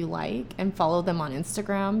girls that you like and follow them on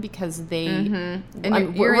Instagram, because they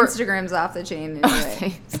And your Instagram's off the chain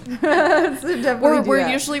anyway. Thanks. So definitely We're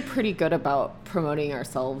usually pretty good about promoting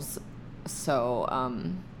ourselves, so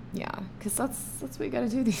yeah, because that's what we got to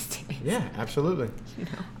do these days. Yeah, absolutely.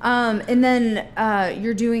 And then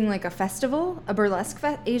you're doing like a festival, a burlesque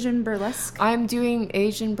Asian burlesque. I'm doing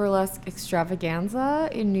Asian Burlesque Extravaganza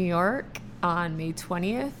in New York on May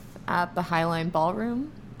 20th at the Highline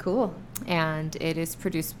Ballroom. Cool. And it is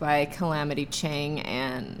produced by Calamity Chang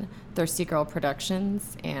and Thirsty Girl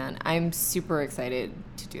Productions, and I'm super excited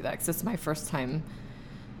to do that because it's my first time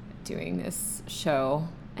doing this show.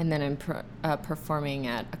 And then I'm performing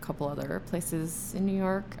at a couple other places in New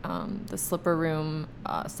York, the Slipper Room,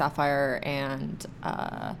 Sapphire, and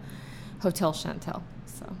Hotel Chantel.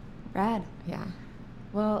 So, Rad. yeah.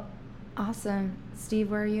 Well, awesome. Steve,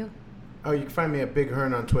 where are you? Oh, you can find me at Big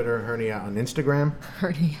Hern on Twitter, Hernia on Instagram.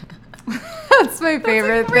 Hernia. That's my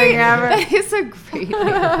favorite thing ever. That is a great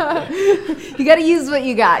name. You got to use what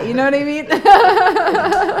you got. You know what I mean?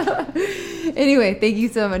 Anyway, thank you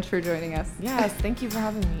so much for joining us. Yes, thank you for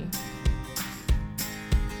having me.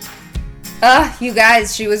 You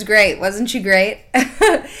guys, she was great. Wasn't she great?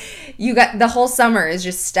 You got the whole summer is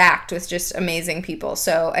just stacked with just amazing people.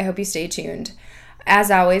 So I hope you stay tuned.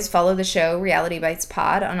 As always, follow the show Reality Bites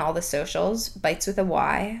Pod on all the socials. Bites with a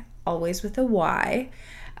Y, always with a Y.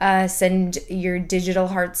 Send your digital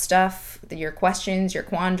heart stuff, your questions, your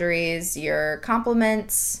quandaries, your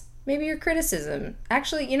compliments, maybe your criticism.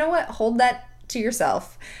 Actually, you know what? Hold that to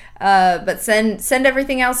yourself. But send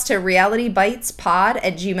everything else to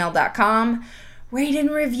realitybitespod@gmail.com. Rate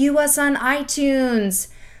and review us on iTunes.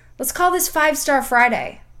 Let's call this 5-Star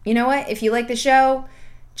Friday. You know what? If you like the show,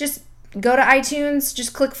 just go to iTunes,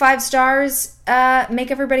 just click 5 stars,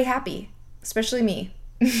 make everybody happy, especially me.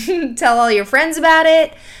 Tell all your friends about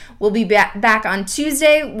it. We'll be back on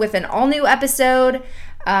Tuesday with an all-new episode.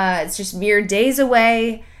 It's just mere days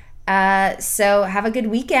away. So have a good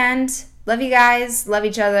weekend. Love you guys. Love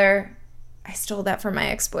each other. I stole that from my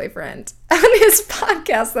ex-boyfriend on his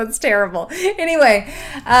podcast. That's terrible. Anyway,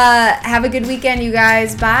 have a good weekend, you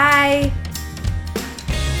guys. Bye.